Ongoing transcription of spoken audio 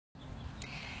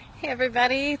Hey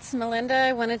everybody, it's Melinda.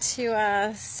 I wanted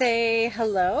to say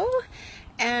hello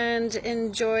and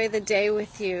enjoy the day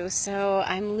with you. So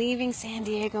I'm leaving San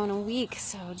Diego in a week,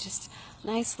 so just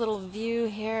nice little view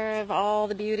here of all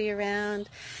the beauty around.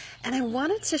 And I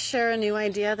wanted to share a new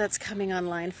idea that's coming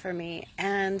online for me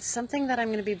and something that I'm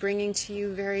going to be bringing to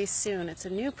you very soon. It's a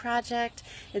new project.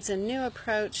 It's a new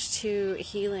approach to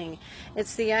healing.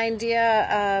 It's the idea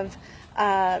of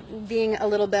being a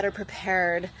little better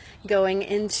prepared going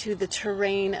into the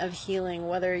terrain of healing,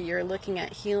 whether you're looking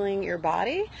at healing your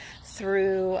body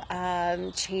through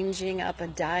changing up a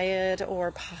diet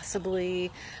or possibly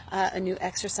a new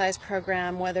exercise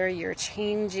program, whether you're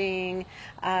changing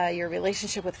your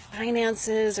relationship with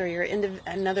finances or you're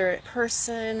another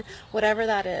person, whatever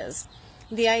that is.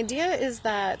 The idea is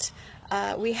that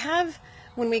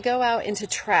when we go out into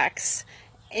treks,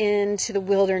 into the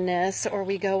wilderness, or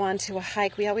we go onto a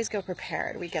hike, we always go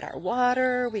prepared. We get our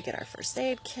water, we get our first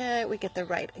aid kit, we get the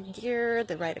right gear,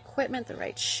 the right equipment, the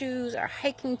right shoes, our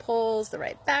hiking poles, the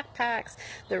right backpacks,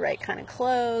 the right kind of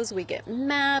clothes. We get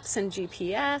maps and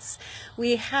GPS.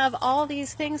 We have all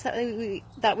these things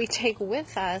that we take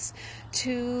with us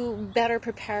to better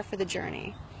prepare for the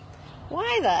journey.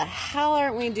 Why the hell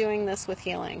aren't we doing this with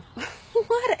healing?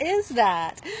 What is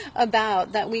that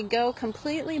about that we go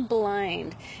completely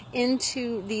blind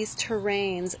into these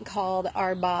terrains called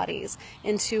our bodies,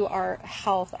 into our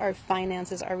health, our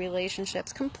finances, our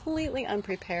relationships, completely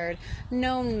unprepared,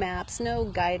 no maps, no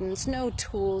guidance, no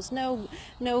tools, no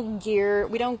gear.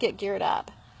 We don't get geared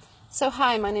up. So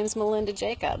hi, my name is Melinda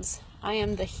Jacobs. I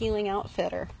am the Healing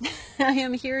Outfitter. I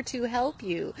am here to help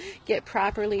you get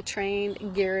properly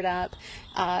trained, geared up,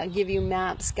 give you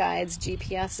maps, guides,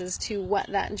 GPSs to what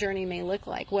that journey may look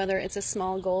like, whether it's a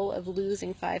small goal of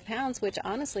losing 5 pounds, which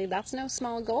honestly, that's no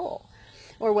small goal,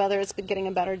 or whether it's getting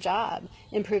a better job,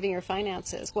 improving your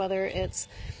finances, whether it's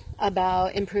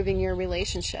about improving your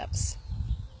relationships.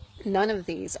 None of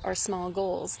these are small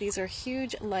goals. These are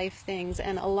huge life things,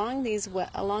 and along the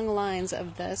lines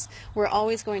of this, we're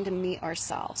always going to meet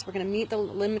ourselves. We're going to meet the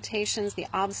limitations, the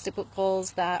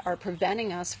obstacles that are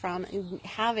preventing us from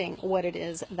having what it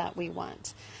is that we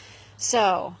want.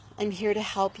 So I'm here to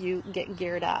help you get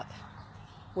geared up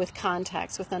with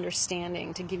context, with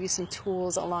understanding, to give you some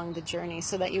tools along the journey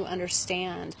so that you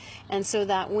understand, and so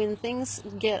that when things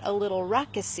get a little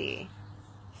ruckusy,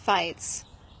 fights,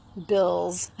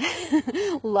 bills,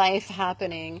 life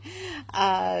happening,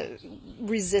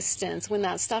 resistance, when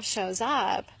that stuff shows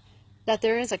up, that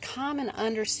there is a common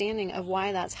understanding of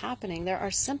why that's happening. There are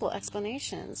simple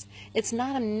explanations. It's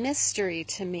not a mystery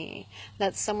to me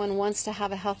that someone wants to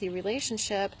have a healthy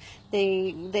relationship,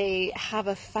 they have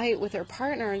a fight with their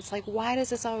partner, and it's like, why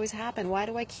does this always happen? Why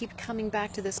do I keep coming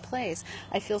back to this place?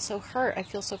 I feel so hurt, I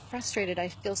feel so frustrated, I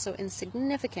feel so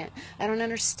insignificant, I don't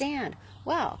understand.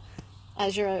 Well,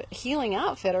 as your healing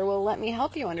outfitter, will let me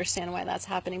help you understand why that's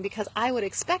happening, because I would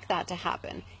expect that to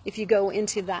happen if you go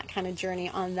into that kind of journey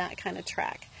on that kind of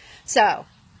track. So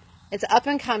it's up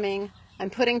and coming. I'm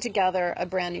putting together a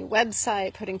brand new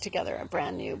website, putting together a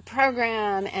brand new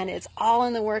program, and it's all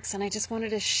in the works, and I just wanted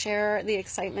to share the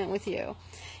excitement with you.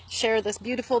 Share this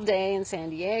beautiful day in San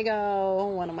Diego,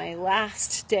 one of my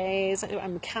last days.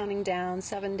 I'm counting down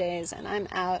 7 days, and I'm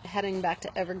out heading back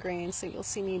to Evergreen, so you'll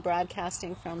see me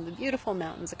broadcasting from the beautiful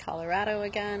mountains of Colorado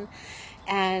again,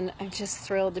 and I'm just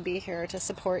thrilled to be here to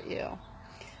support you.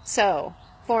 So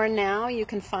for now, you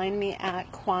can find me at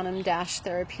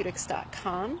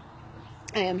quantum-therapeutics.com.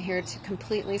 I am here to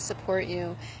completely support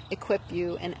you, equip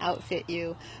you, and outfit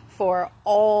you for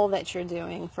all that you're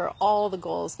doing, for all the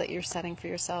goals that you're setting for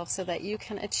yourself, so that you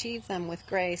can achieve them with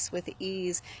grace, with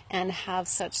ease, and have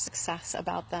such success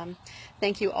about them.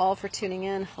 Thank you all for tuning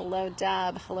in. Hello,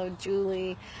 Deb. Hello,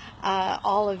 Julie.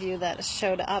 All of you that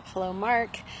showed up. Hello,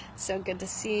 Mark. So good to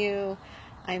see you.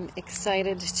 I'm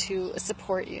excited to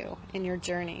support you in your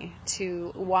journey,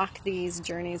 to walk these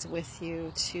journeys with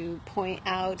you, to point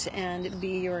out and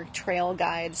be your trail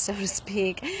guide, so to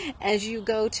speak, as you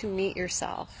go to meet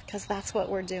yourself, because that's what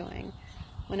we're doing.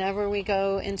 Whenever we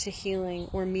go into healing,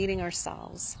 we're meeting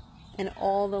ourselves and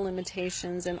all the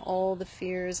limitations and all the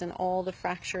fears and all the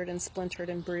fractured and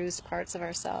splintered and bruised parts of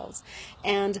ourselves,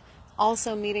 and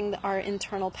also meeting our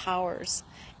internal powers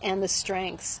and the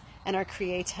strengths and our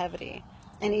creativity.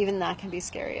 And even that can be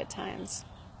scary at times.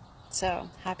 So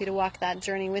happy to walk that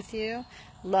journey with you.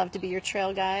 Love to be your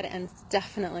trail guide, and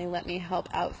definitely let me help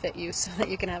outfit you so that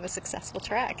you can have a successful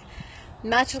trek.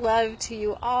 Much love to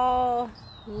you all.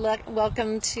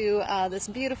 Welcome to this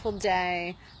beautiful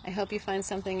day. I hope you find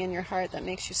something in your heart that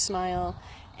makes you smile,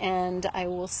 and I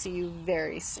will see you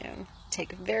very soon.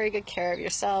 Take very good care of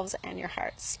yourselves and your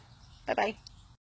hearts. Bye-bye.